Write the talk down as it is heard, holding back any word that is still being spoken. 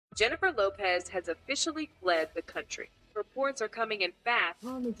Jennifer Lopez has officially fled the country. Reports are coming in fast,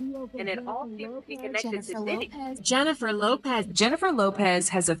 and it all seems to be connected to Diddy. Jennifer Lopez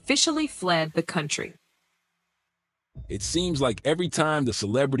has officially fled the country. It seems like every time the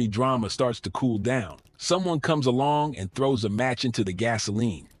celebrity drama starts to cool down, someone comes along and throws a match into the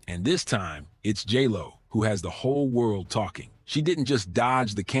gasoline. And this time, it's J-Lo, who has the whole world talking. She didn't just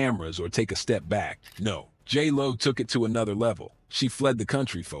dodge the cameras or take a step back. No, J-Lo took it to another level. She fled the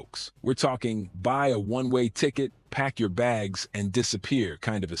country, folks. We're talking buy a one-way ticket, pack your bags, and disappear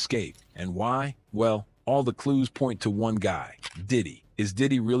kind of escape. And why? Well, all the clues point to one guy, Diddy. Is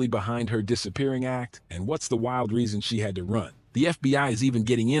Diddy really behind her disappearing act? And what's the wild reason she had to run? The FBI is even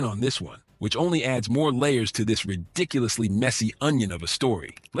getting in on this one, which only adds more layers to this ridiculously messy onion of a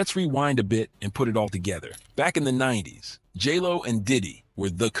story. Let's rewind a bit and put it all together. Back in the 90s, J-Lo and Diddy were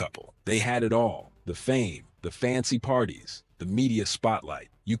the couple. They had it all: the fame, the fancy parties, the media spotlight.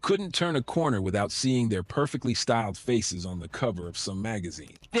 You couldn't turn a corner without seeing their perfectly styled faces on the cover of some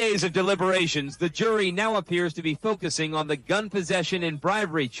magazine. Days of deliberations, the jury now appears to be focusing on the gun possession and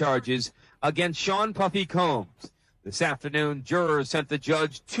bribery charges against Sean Puffy Combs. This afternoon, jurors sent the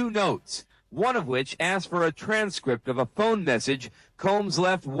judge 2 notes, one of which asked for a transcript of a phone message Combs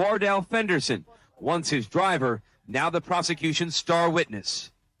left Wardell Fenderson, once his driver, now the prosecution's star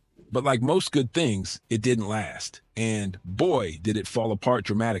witness. But like most good things, it didn't last. And boy, did it fall apart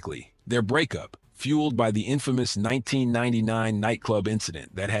dramatically. Their breakup, fueled by the infamous 1999 nightclub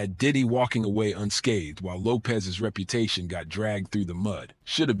incident that had Diddy walking away unscathed while Lopez's reputation got dragged through the mud,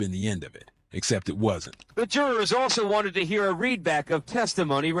 should have been the end of it. Except it wasn't. The jurors also wanted to hear a readback of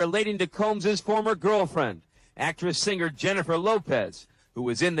testimony relating to Combs' former girlfriend, actress-singer Jennifer Lopez, who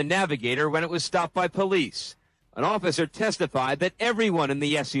was in the Navigator when it was stopped by police. An officer testified that everyone in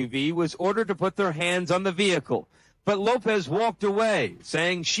the SUV was ordered to put their hands on the vehicle, but Lopez walked away,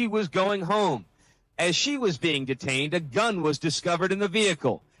 saying she was going home. As she was being detained, a gun was discovered in the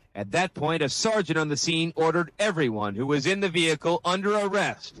vehicle. At that point, a sergeant on the scene ordered everyone who was in the vehicle under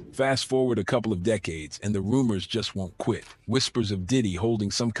arrest. Fast forward a couple of decades, and the rumors just won't quit. Whispers of Diddy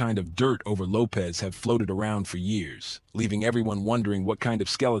holding some kind of dirt over Lopez have floated around for years, leaving everyone wondering what kind of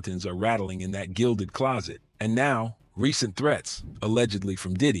skeletons are rattling in that gilded closet. And now, recent threats, allegedly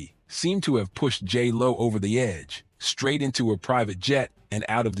from Diddy, seem to have pushed J-Lo over the edge, straight into her private jet and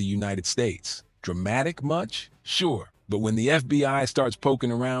out of the United States. Dramatic much? Sure. But when the FBI starts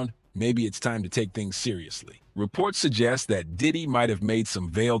poking around, maybe it's time to take things seriously. Reports suggest that Diddy might have made some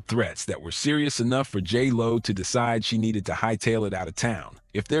veiled threats that were serious enough for J-Lo to decide she needed to hightail it out of town.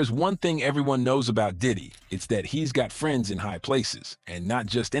 If there's one thing everyone knows about Diddy, it's that he's got friends in high places, and not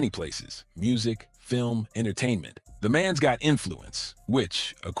just any places. Music, film, entertainment. The man's got influence,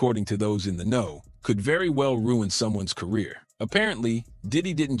 which, according to those in the know, could very well ruin someone's career. Apparently,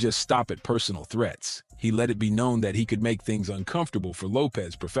 Diddy didn't just stop at personal threats. He let it be known that he could make things uncomfortable for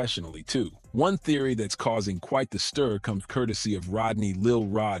Lopez professionally, too. One theory that's causing quite the stir comes courtesy of Rodney Lil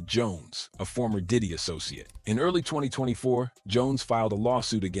Rod Jones, a former Diddy associate. In early 2024, Jones filed a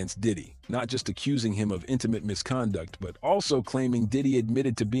lawsuit against Diddy, not just accusing him of intimate misconduct, but also claiming Diddy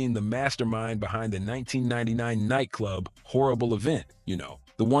admitted to being the mastermind behind the 1999 nightclub horrible event,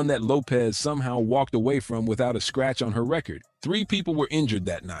 the one that Lopez somehow walked away from without a scratch on her record. 3 people were injured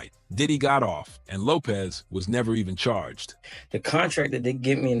that night. Diddy got off, and Lopez was never even charged. The contract that they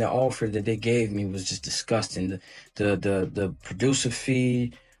gave me and the offer that they gave me was just disgusting. The producer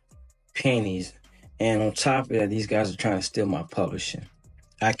fee, pennies, and on top of that, these guys are trying to steal my publishing.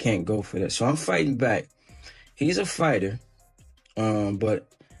 I can't go for that, so I'm fighting back. He's a fighter, but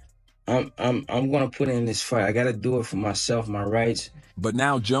I'm gonna put in this fight. I gotta do it for myself, my rights. But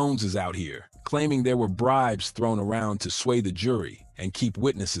now Jones is out here, claiming there were bribes thrown around to sway the jury and keep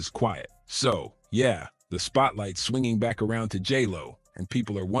witnesses quiet. So, yeah, the spotlight's swinging back around to J-Lo, and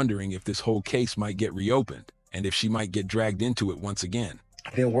people are wondering if this whole case might get reopened, and if she might get dragged into it once again.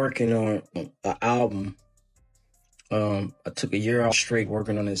 I've been working on an album. I took a year off straight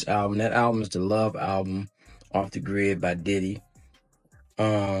working on this album. That album is the Love album, Off the Grid by Diddy.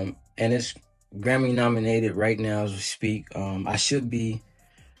 And it's Grammy nominated right now as we speak. I should be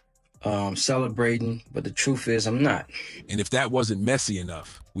celebrating, but the truth is I'm not. And if that wasn't messy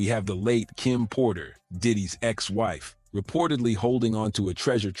enough, we have the late Kim Porter, Diddy's ex-wife, reportedly holding on to a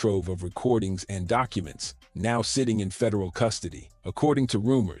treasure trove of recordings and documents, now sitting in federal custody. According to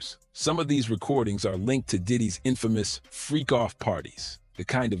rumors, some of these recordings are linked to Diddy's infamous freak-off parties, the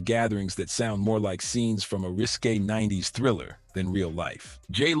kind of gatherings that sound more like scenes from a risque 90s thriller than real life.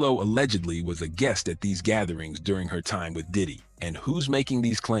 J-Lo allegedly was a guest at these gatherings during her time with Diddy. And who's making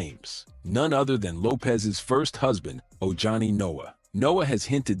these claims? None other than Lopez's first husband, Ojani Noah. Noah has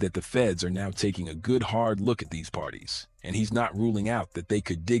hinted that the feds are now taking a good hard look at these parties, and he's not ruling out that they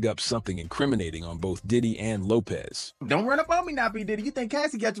could dig up something incriminating on both Diddy and Lopez. Don't run up on me now, P. Diddy. You think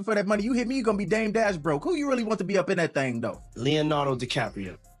Cassie got you for that money? You hit me, you gonna be Dame Dash broke. Who you really want to be up in that thing, though? Leonardo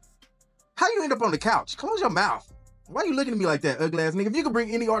DiCaprio. How you end up on the couch? Close your mouth. Why you looking at me like that, ugly ass nigga? If you could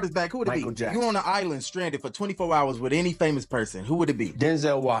bring any artist back, who would it Michael be? Jackson. You on an island stranded for 24 hours with any famous person. Who would it be?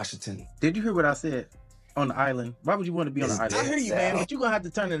 Denzel Washington. Did you hear what I said? On the island. Why would you want to be on the island? I hear you, man, but you gonna have to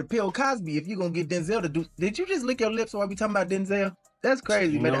turn into Bill Cosby if you gonna get Denzel to do. Did you just lick your lips while we talking about Denzel? That's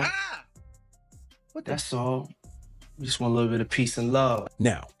crazy, man. What the? That's all. We just want a little bit of peace and love.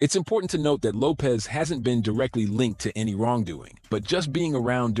 Now, it's important to note that Lopez hasn't been directly linked to any wrongdoing, but just being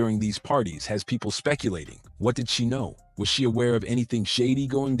around during these parties has people speculating. What did she know? Was she aware of anything shady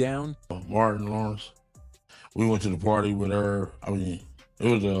going down? Martin Lawrence. We went to the party with her. I mean, it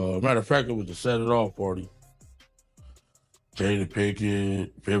was matter of fact, it was a set it off party. Jada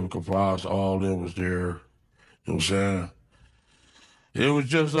Pinkett, Vivica Fox, all of them was there. You know what I'm saying? It was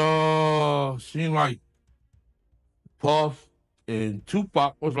just, seemed like Puff and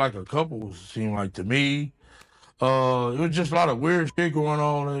Tupac was like a couple, seemed like to me. It was just a lot of weird shit going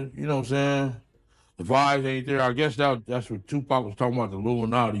on, you know what I'm saying? The vibes ain't there. I guess that's what Tupac was talking about, the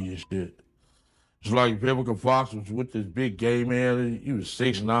Illuminati and shit. It's like Vivica Fox was with this big gay man. He was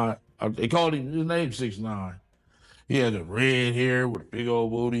 6'9". They called him, his name 6'9". He had the red hair with a big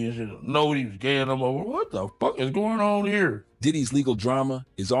old booty and shit. Nobody was gay no more. What the fuck is going on here? Diddy's legal drama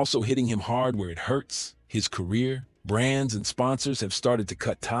is also hitting him hard where it hurts. His career, brands and sponsors have started to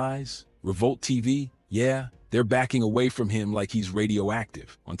cut ties. Revolt TV, yeah, they're backing away from him like he's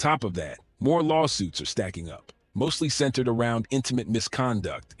radioactive. On top of that, more lawsuits are stacking up, mostly centered around intimate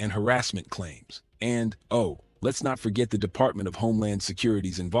misconduct and harassment claims. And, oh, let's not forget the Department of Homeland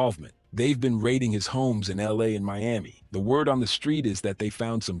Security's involvement. They've been raiding his homes in LA and Miami. The word on the street is that they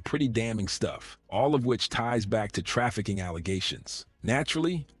found some pretty damning stuff, all of which ties back to trafficking allegations.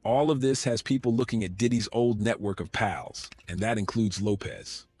 Naturally, all of this has people looking at Diddy's old network of pals, and that includes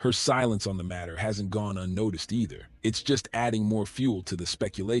Lopez. Her silence on the matter hasn't gone unnoticed either. It's just adding more fuel to the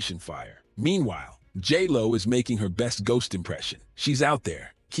speculation fire. Meanwhile, J-Lo is making her best ghost impression. She's out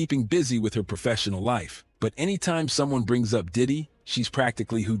there, keeping busy with her professional life. But anytime someone brings up Diddy, she's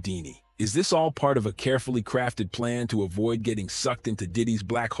practically Houdini. Is this all part of a carefully crafted plan to avoid getting sucked into Diddy's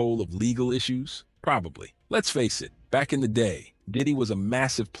black hole of legal issues? Probably. Let's face it, back in the day, Diddy was a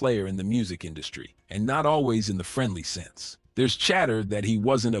massive player in the music industry, and not always in the friendly sense. There's chatter that he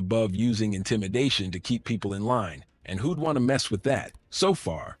wasn't above using intimidation to keep people in line, and who'd want to mess with that? So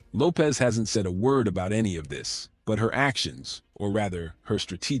far, Lopez hasn't said a word about any of this, but her actions, or rather, her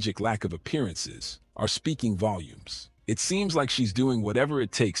strategic lack of appearances, are speaking volumes. It seems like she's doing whatever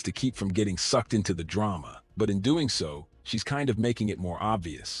it takes to keep from getting sucked into the drama, but in doing so, she's kind of making it more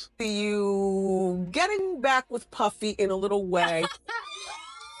obvious. You getting back with Puffy in a little way.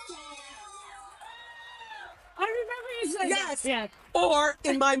 I remember you saying Yes. that. Yeah. Or,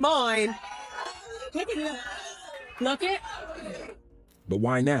 in my mind, Look it. But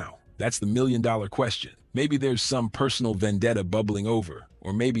why now? That's the million-dollar question. Maybe there's some personal vendetta bubbling over,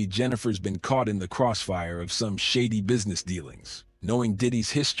 or maybe Jennifer's been caught in the crossfire of some shady business dealings. Knowing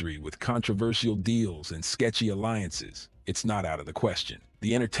Diddy's history with controversial deals and sketchy alliances, it's not out of the question.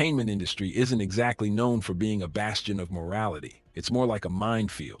 The entertainment industry isn't exactly known for being a bastion of morality. It's more like a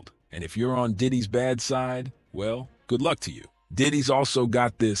minefield. And if you're on Diddy's bad side, well, good luck to you. Diddy's also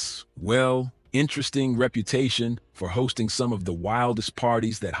got this, well, interesting reputation for hosting some of the wildest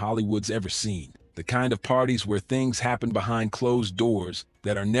parties that Hollywood's ever seen. The kind of parties where things happen behind closed doors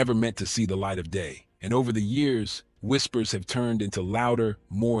that are never meant to see the light of day. And over the years, whispers have turned into louder,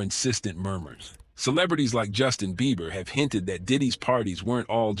 more insistent murmurs. Celebrities like Justin Bieber have hinted that Diddy's parties weren't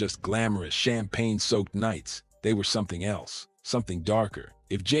all just glamorous, champagne-soaked nights. They were something else, something darker.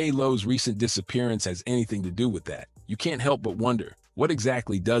 If J-Lo's recent disappearance has anything to do with that, you can't help but wonder, what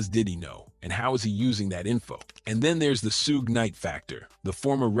exactly does Diddy know, and how is he using that info? And then there's the Suge Knight factor. The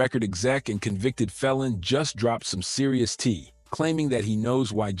former record exec and convicted felon just dropped some serious tea, claiming that he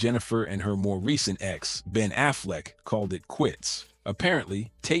knows why Jennifer and her more recent ex, Ben Affleck, called it quits.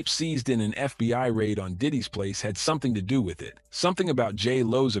 Apparently, tapes seized in an FBI raid on Diddy's place had something to do with it. Something about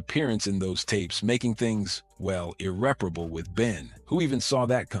J-Lo's appearance in those tapes making things, well, irreparable with Ben. Who even saw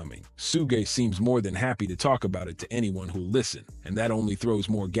that coming? Suge seems more than happy to talk about it to anyone who'll listen, and that only throws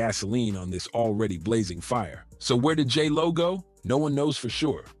more gasoline on this already blazing fire. So where did J-Lo go? No one knows for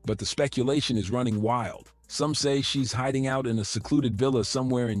sure, but the speculation is running wild. Some say she's hiding out in a secluded villa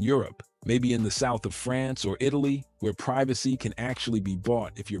somewhere in Europe, maybe in the south of France or Italy, where privacy can actually be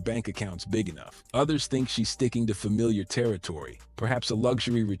bought if your bank account's big enough. Others think she's sticking to familiar territory, perhaps a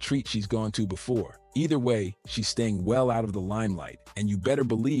luxury retreat she's gone to before. Either way, she's staying well out of the limelight, and you better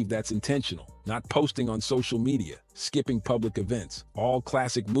believe that's intentional. Not posting on social media, skipping public events, all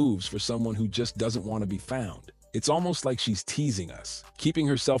classic moves for someone who just doesn't want to be found. It's almost like she's teasing us, keeping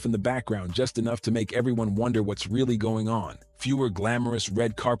herself in the background just enough to make everyone wonder what's really going on. Fewer glamorous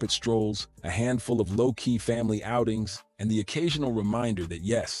red carpet strolls, a handful of low-key family outings, and the occasional reminder that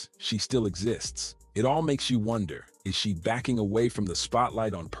yes, she still exists. It all makes you wonder, is she backing away from the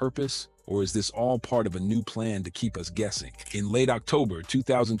spotlight on purpose? Or is this all part of a new plan to keep us guessing? In late October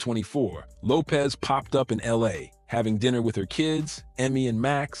 2024, Lopez popped up in LA, having dinner with her kids, Emmy and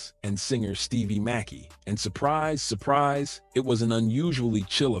Max, and singer Stevie Mackey. And surprise, surprise, it was an unusually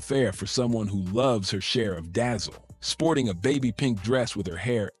chill affair for someone who loves her share of dazzle. Sporting a baby pink dress with her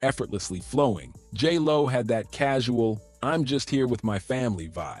hair effortlessly flowing, J.Lo had that casual, I'm just here with my family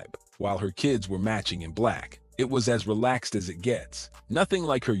vibe, while her kids were matching in black. It was as relaxed as it gets. Nothing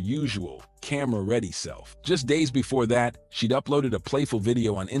like her usual, camera-ready self. Just days before that, she'd uploaded a playful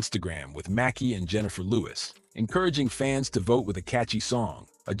video on Instagram with Mackie and Jennifer Lewis, encouraging fans to vote with a catchy song,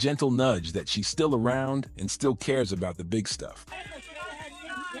 a gentle nudge that she's still around and still cares about the big stuff.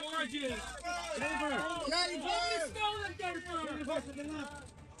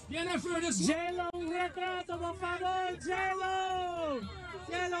 Jennifer, this J-Lo retrato, por favor, J-Lo!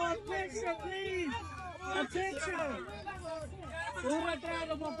 J-Lo, a picture, please! A picture! Un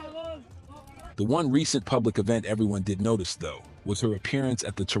retrato, por favor! The one recent public event everyone did notice, though, was her appearance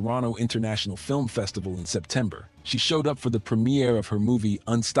at the Toronto International Film Festival in September. She showed up for the premiere of her movie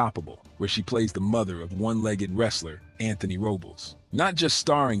Unstoppable, where she plays the mother of one-legged wrestler Anthony Robles. Not just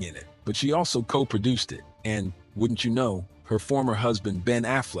starring in it, but she also co-produced it. And, wouldn't you know, her former husband Ben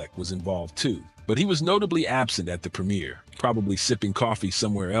Affleck was involved too. But he was notably absent at the premiere, probably sipping coffee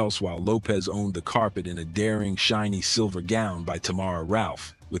somewhere else while Lopez owned the carpet in a daring, shiny silver gown by Tamara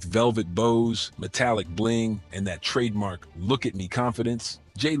Ralph. With velvet bows, metallic bling, and that trademark look-at-me confidence,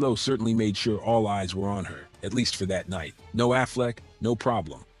 J.Lo certainly made sure all eyes were on her, at least for that night. No Affleck, no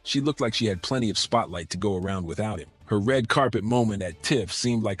problem. She looked like she had plenty of spotlight to go around without him. Her red carpet moment at TIFF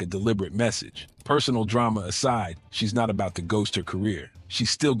seemed like a deliberate message. Personal drama aside, she's not about to ghost her career. She's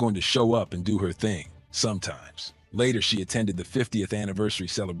still going to show up and do her thing, sometimes. Later, she attended the 50th anniversary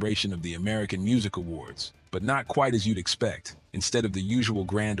celebration of the American Music Awards, but not quite as you'd expect. Instead of the usual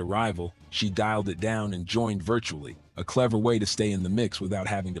grand arrival, she dialed it down and joined virtually, a clever way to stay in the mix without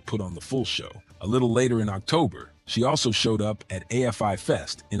having to put on the full show. A little later in October, she also showed up at AFI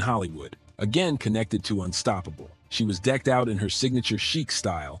Fest in Hollywood, again connected to Unstoppable. She was decked out in her signature chic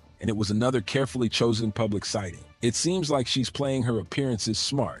style, and it was another carefully chosen public sighting. It seems like she's playing her appearances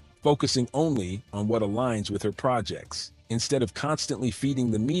smart, focusing only on what aligns with her projects. Instead of constantly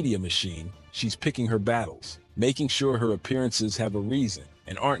feeding the media machine, she's picking her battles, making sure her appearances have a reason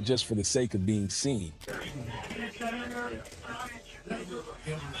and aren't just for the sake of being seen.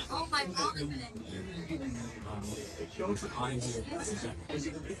 Oh my God.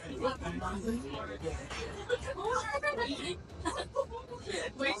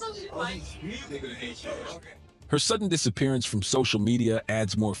 Her sudden disappearance from social media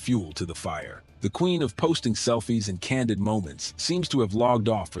adds more fuel to the fire. The queen of posting selfies and candid moments seems to have logged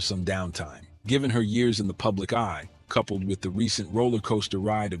off for some downtime. Given her years in the public eye, coupled with the recent roller coaster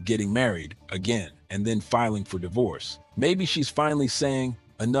ride of getting married again and then filing for divorce, maybe she's finally saying,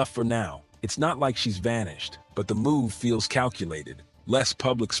 enough for now. It's not like she's vanished, but the move feels calculated. Less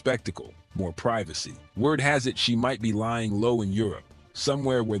public spectacle, more privacy. Word has it she might be lying low in Europe,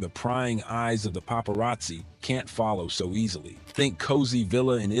 somewhere where the prying eyes of the paparazzi can't follow so easily. Think cozy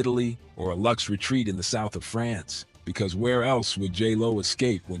villa in Italy or a luxe retreat in the south of France. Because where else would J.Lo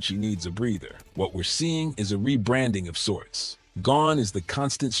escape when she needs a breather? What we're seeing is a rebranding of sorts. Gone is the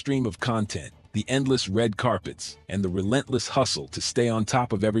constant stream of content, the endless red carpets, and the relentless hustle to stay on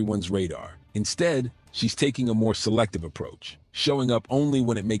top of everyone's radar. Instead, she's taking a more selective approach, showing up only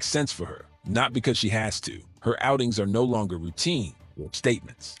when it makes sense for her, not because she has to. Her outings are no longer routine, or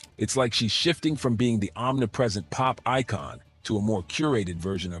statements. It's like she's shifting from being the omnipresent pop icon to a more curated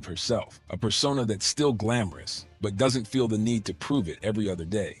version of herself, a persona that's still glamorous, but doesn't feel the need to prove it every other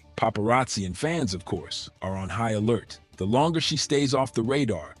day. Paparazzi and fans, of course, are on high alert. The longer she stays off the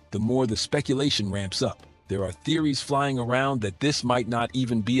radar, the more the speculation ramps up. There are theories flying around that this might not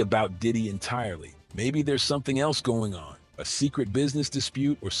even be about Diddy entirely. Maybe there's something else going on, a secret business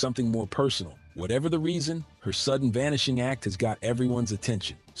dispute or something more personal. Whatever the reason, her sudden vanishing act has got everyone's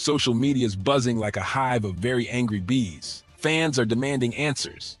attention. Social media's buzzing like a hive of very angry bees. Fans are demanding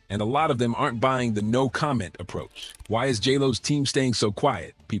answers, and a lot of them aren't buying the no-comment approach. Why is J-Lo's team staying so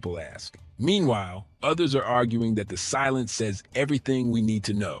quiet? People ask. Meanwhile, others are arguing that the silence says everything we need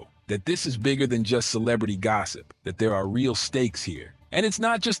to know, that this is bigger than just celebrity gossip, that there are real stakes here. And it's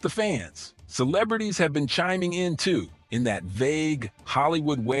not just the fans. Celebrities have been chiming in too, in that vague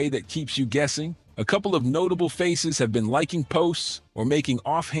Hollywood way that keeps you guessing. A couple of notable faces have been liking posts or making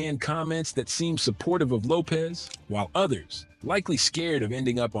offhand comments that seem supportive of Lopez, while others, likely scared of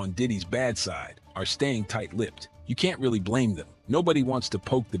ending up on Diddy's bad side, are staying tight-lipped. You can't really blame them. Nobody wants to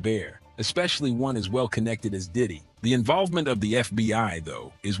poke the bear, especially one as well-connected as Diddy. The involvement of the FBI,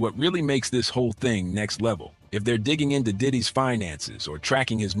 though, is what really makes this whole thing next level. If they're digging into Diddy's finances or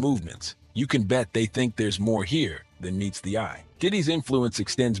tracking his movements, you can bet they think there's more here than meets the eye. Diddy's influence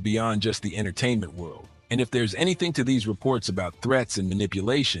extends beyond just the entertainment world. And if there's anything to these reports about threats and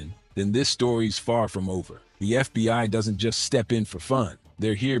manipulation, then this story's far from over. The FBI doesn't just step in for fun.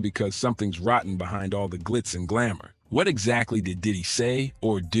 They're here because something's rotten behind all the glitz and glamour. What exactly did Diddy say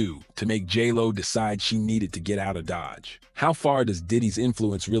or do to make J-Lo decide she needed to get out of Dodge? How far does Diddy's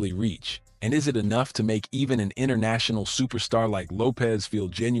influence really reach? And is it enough to make even an international superstar like Lopez feel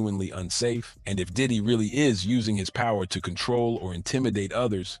genuinely unsafe? And if Diddy really is using his power to control or intimidate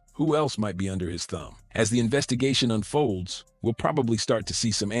others, who else might be under his thumb? As the investigation unfolds, we'll probably start to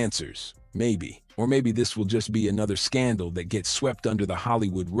see some answers. Maybe. Or maybe this will just be another scandal that gets swept under the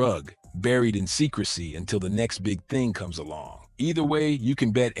Hollywood rug, buried in secrecy until the next big thing comes along. Either way, you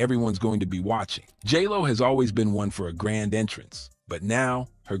can bet everyone's going to be watching. J-Lo has always been one for a grand entrance, but now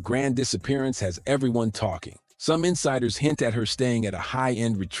her grand disappearance has everyone talking. Some insiders hint at her staying at a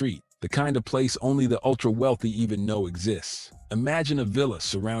high-end retreat, the kind of place only the ultra-wealthy even know exists. Imagine a villa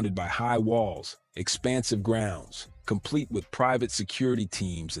surrounded by high walls, expansive grounds, complete with private security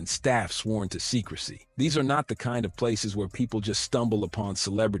teams and staff sworn to secrecy. These are not the kind of places where people just stumble upon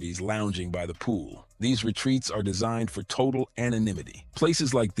celebrities lounging by the pool. These retreats are designed for total anonymity.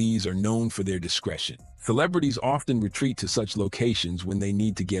 Places like these are known for their discretion. Celebrities often retreat to such locations when they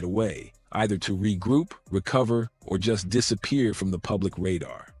need to get away, either to regroup, recover, or just disappear from the public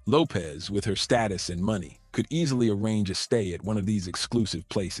radar. Lopez, with her status and money, could easily arrange a stay at one of these exclusive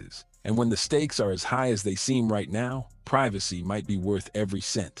places. And when the stakes are as high as they seem right now, privacy might be worth every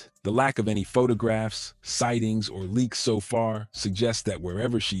cent. The lack of any photographs, sightings, or leaks so far suggests that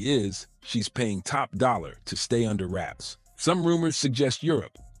wherever she is, she's paying top dollar to stay under wraps. Some rumors suggest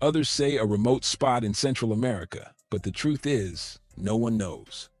Europe, others say a remote spot in Central America, but the truth is, no one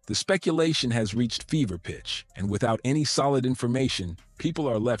knows. The speculation has reached fever pitch, and without any solid information, people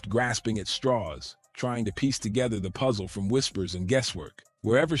are left grasping at straws, trying to piece together the puzzle from whispers and guesswork.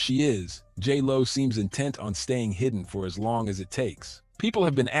 Wherever she is, J-Lo seems intent on staying hidden for as long as it takes. People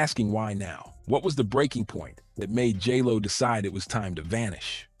have been asking why now. What was the breaking point that made J-Lo decide it was time to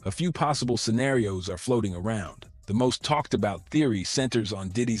vanish? A few possible scenarios are floating around. The most talked about theory centers on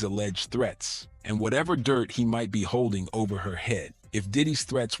Diddy's alleged threats, and whatever dirt he might be holding over her head. If Diddy's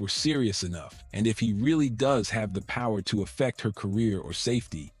threats were serious enough, and if he really does have the power to affect her career or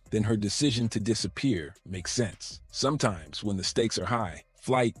safety, then her decision to disappear makes sense. Sometimes, when the stakes are high,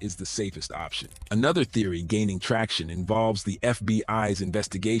 flight is the safest option. Another theory gaining traction involves the FBI's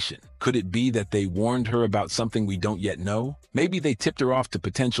investigation. Could it be that they warned her about something we don't yet know? Maybe they tipped her off to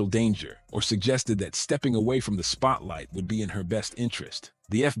potential danger, or suggested that stepping away from the spotlight would be in her best interest.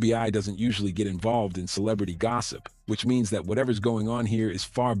 The FBI doesn't usually get involved in celebrity gossip, which means that whatever's going on here is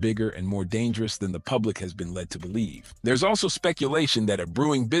far bigger and more dangerous than the public has been led to believe. There's also speculation that a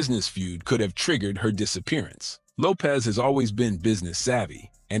brewing business feud could have triggered her disappearance. Lopez has always been business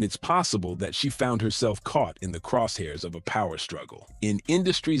savvy, and it's possible that she found herself caught in the crosshairs of a power struggle. In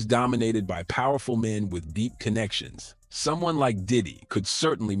industries dominated by powerful men with deep connections, someone like Diddy could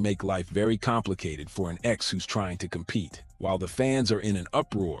certainly make life very complicated for an ex who's trying to compete. While the fans are in an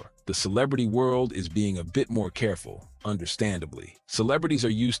uproar, the celebrity world is being a bit more careful, understandably. Celebrities are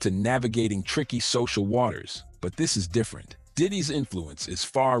used to navigating tricky social waters, but this is different. Diddy's influence is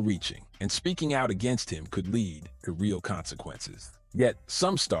far-reaching, and speaking out against him could lead to real consequences. Yet,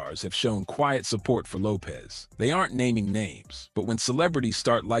 some stars have shown quiet support for Lopez. They aren't naming names, but when celebrities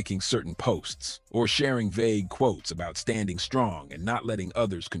start liking certain posts or sharing vague quotes about standing strong and not letting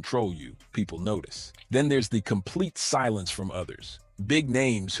others control you, people notice. Then there's the complete silence from others. Big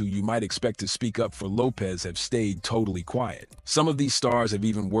names who you might expect to speak up for Lopez have stayed totally quiet. Some of these stars have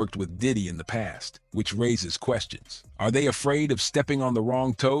even worked with Diddy in the past, which raises questions. Are they afraid of stepping on the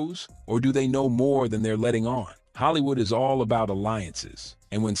wrong toes, or do they know more than they're letting on? Hollywood is all about alliances,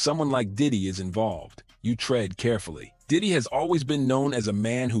 and when someone like Diddy is involved, you tread carefully. Diddy has always been known as a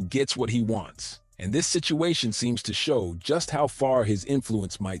man who gets what he wants, and this situation seems to show just how far his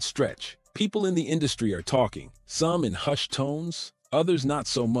influence might stretch. People in the industry are talking, some in hushed tones, others not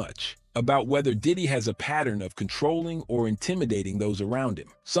so much, about whether Diddy has a pattern of controlling or intimidating those around him.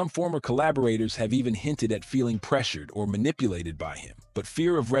 Some former collaborators have even hinted at feeling pressured or manipulated by him, but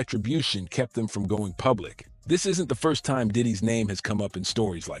fear of retribution kept them from going public. This isn't the first time Diddy's name has come up in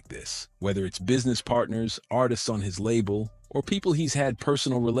stories like this, whether it's business partners, artists on his label, or people he's had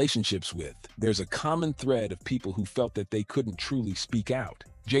personal relationships with. There's a common thread of people who felt that they couldn't truly speak out.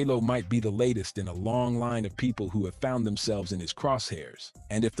 J-Lo might be the latest in a long line of people who have found themselves in his crosshairs.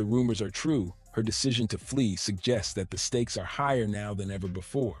 And if the rumors are true, her decision to flee suggests that the stakes are higher now than ever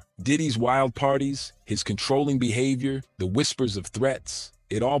before. Diddy's wild parties, his controlling behavior, the whispers of threats,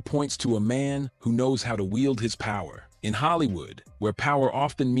 it all points to a man who knows how to wield his power. In Hollywood, where power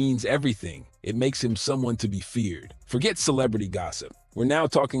often means everything, it makes him someone to be feared. Forget celebrity gossip. We're now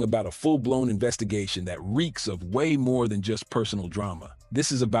talking about a full-blown investigation that reeks of way more than just personal drama.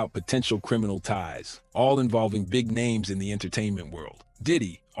 This is about potential criminal ties, all involving big names in the entertainment world.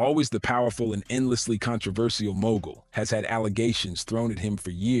 Diddy, always the powerful and endlessly controversial mogul, has had allegations thrown at him for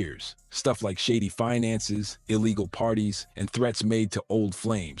years. Stuff like shady finances, illegal parties, and threats made to old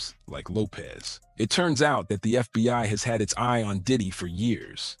flames, like Lopez. It turns out that the FBI has had its eye on Diddy for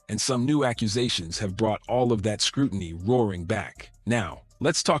years, and some new accusations have brought all of that scrutiny roaring back. Now,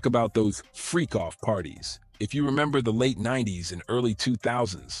 let's talk about those freak-off parties. If you remember the late 90s and early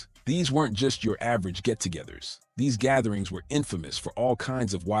 2000s, these weren't just your average get-togethers. These gatherings were infamous for all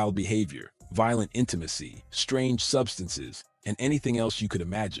kinds of wild behavior, violent intimacy, strange substances, and anything else you could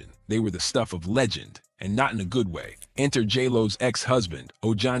imagine. They were the stuff of legend, and not in a good way. Enter J-Lo's ex-husband,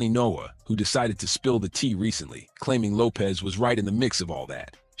 Johnny Noah, who decided to spill the tea recently, claiming Lopez was right in the mix of all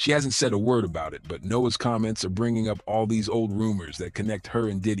that. She hasn't said a word about it, but Noah's comments are bringing up all these old rumors that connect her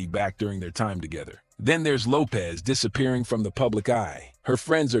and Diddy back during their time together. Then there's Lopez disappearing from the public eye. Her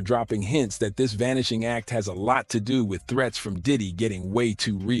friends are dropping hints that this vanishing act has a lot to do with threats from Diddy getting way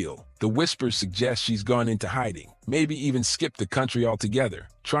too real. The whispers suggest she's gone into hiding, maybe even skipped the country altogether,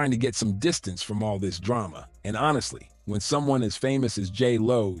 trying to get some distance from all this drama. And honestly, when someone as famous as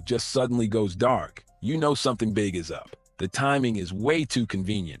J-Lo just suddenly goes dark, you know something big is up. The timing is way too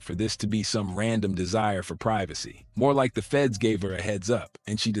convenient for this to be some random desire for privacy. More like the feds gave her a heads up,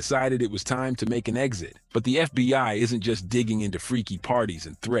 and she decided it was time to make an exit. But the FBI isn't just digging into freaky parties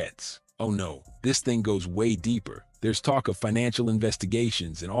and threats. Oh no, this thing goes way deeper. There's talk of financial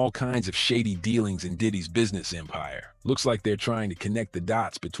investigations and all kinds of shady dealings in Diddy's business empire. Looks like they're trying to connect the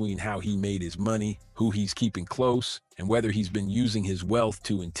dots between how he made his money, who he's keeping close, and whether he's been using his wealth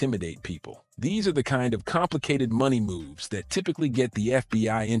to intimidate people. These are the kind of complicated money moves that typically get the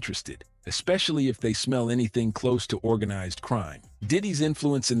FBI interested, especially if they smell anything close to organized crime. Diddy's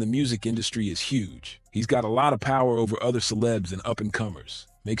influence in the music industry is huge. He's got a lot of power over other celebs and up-and-comers.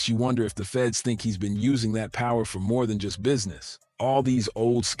 Makes you wonder if the feds think he's been using that power for more than just business. All these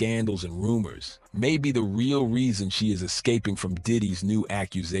old scandals and rumors may be the real reason she is escaping from Diddy's new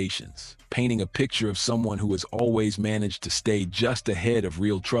accusations, painting a picture of someone who has always managed to stay just ahead of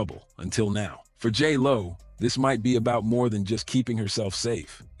real trouble until now. For J-Lo, this might be about more than just keeping herself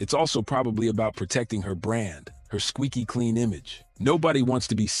safe. It's also probably about protecting her brand, her squeaky clean image. Nobody wants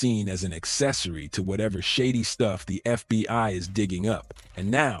to be seen as an accessory to whatever shady stuff the FBI is digging up. And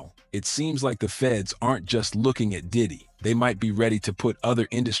now, it seems like the feds aren't just looking at Diddy. They might be ready to put other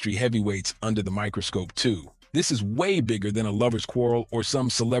industry heavyweights under the microscope too. This is way bigger than a lover's quarrel or some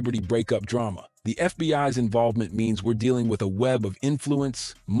celebrity breakup drama. The FBI's involvement means we're dealing with a web of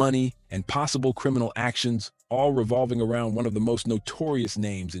influence, money, and possible criminal actions, all revolving around one of the most notorious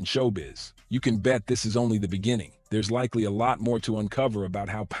names in showbiz. You can bet this is only the beginning. There's likely a lot more to uncover about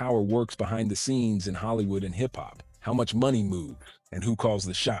how power works behind the scenes in Hollywood and hip-hop, how much money moves, and who calls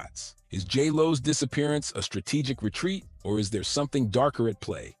the shots. Is J-Lo's disappearance a strategic retreat, or is there something darker at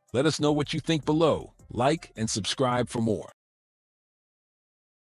play? Let us know what you think below. Like and subscribe for more.